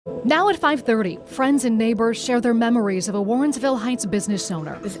Now at 5:30, friends and neighbors share their memories of a Warrensville Heights business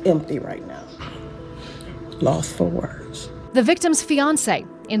owner. It's empty right now. Lost for words. The victim's fiancé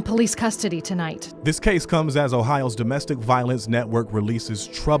in police custody tonight. This case comes as Ohio's domestic violence network releases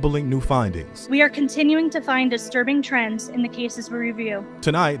troubling new findings. We are continuing to find disturbing trends in the cases we review.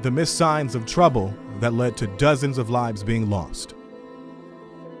 Tonight, the missed signs of trouble that led to dozens of lives being lost.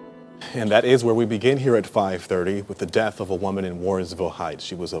 And that is where we begin here at 5:30 with the death of a woman in Warrensville Heights.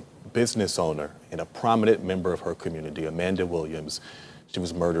 She was a business owner and a prominent member of her community, Amanda Williams. She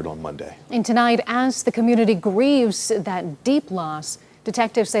was murdered on Monday. And tonight, as the community grieves that deep loss,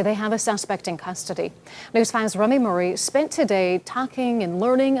 detectives say they have a suspect in custody. News 5's Remy Murray spent today talking and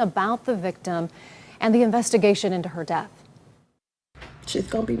learning about the victim and the investigation into her death. She's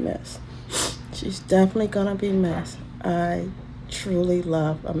gonna be missed. She's definitely gonna be missed. I truly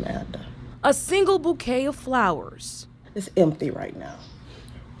love Amanda. A single bouquet of flowers. It's empty right now.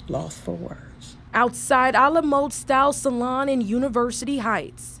 Lost for words. Outside a la mode style salon in University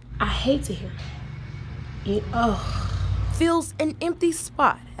Heights. I hate to hear it. Fills an empty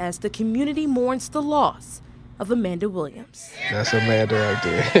spot as the community mourns the loss of Amanda Williams. That's Amanda right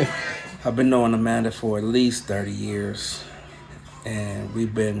there. I've been knowing Amanda for at least 30 years, and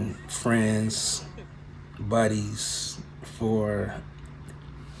we've been friends, buddies,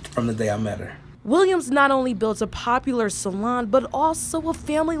 from the day I met her. Williams not only built a popular salon, but also a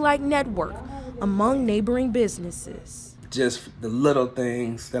family-like network among neighboring businesses. Just the little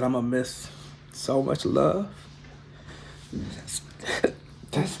things that I'm gonna miss. So much love.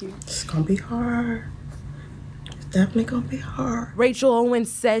 It's gonna be hard. It's definitely gonna be hard. Rachel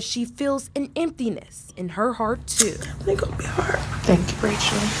Owens says she feels an emptiness in her heart too. It's definitely gonna be hard. Thank you,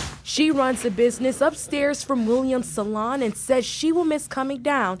 Rachel. She runs a business upstairs from Williams' salon and says she will miss coming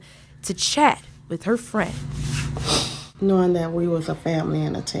down to chat with her friend. Knowing that we was a family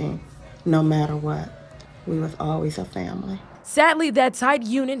and a team, no matter what, we was always a family. Sadly, that tight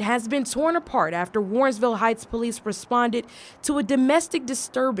unit has been torn apart after Warrensville Heights police responded to a domestic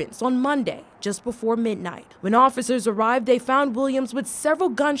disturbance on Monday, just before midnight. When officers arrived, they found Williams with several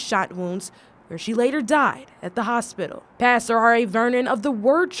gunshot wounds, where she later died at the hospital. Pastor R.A. Vernon of the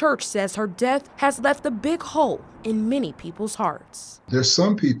Word Church says her death has left a big hole in many people's hearts. There's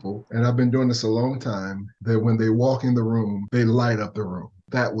some people, and I've been doing this a long time, that when they walk in the room, they light up the room.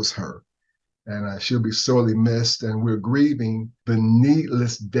 That was her. And she'll be sorely missed, and we're grieving the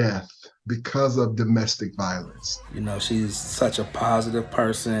needless death because of domestic violence. You know, she's such a positive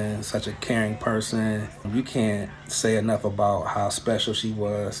person, such a caring person. You can't say enough about how special she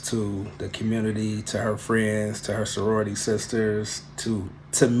was to the community, to her friends, to her sorority sisters, to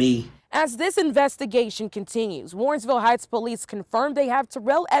me. As this investigation continues, Warrensville Heights police confirmed they have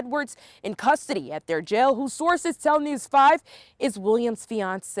Terrell Edwards in custody at their jail, who sources tell News 5 is Williams'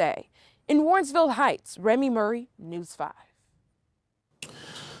 fiancé. In Warrensville Heights, Remy Murray, News 5.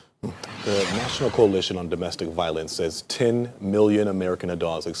 The National Coalition on Domestic Violence says 10 million American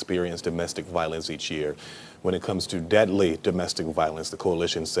adults experience domestic violence each year. When it comes to deadly domestic violence, the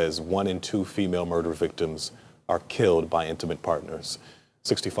coalition says 1 in 2 female murder victims are killed by intimate partners.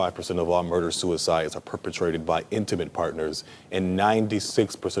 65% of all murder-suicides are perpetrated by intimate partners, and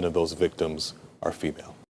 96% of those victims are female.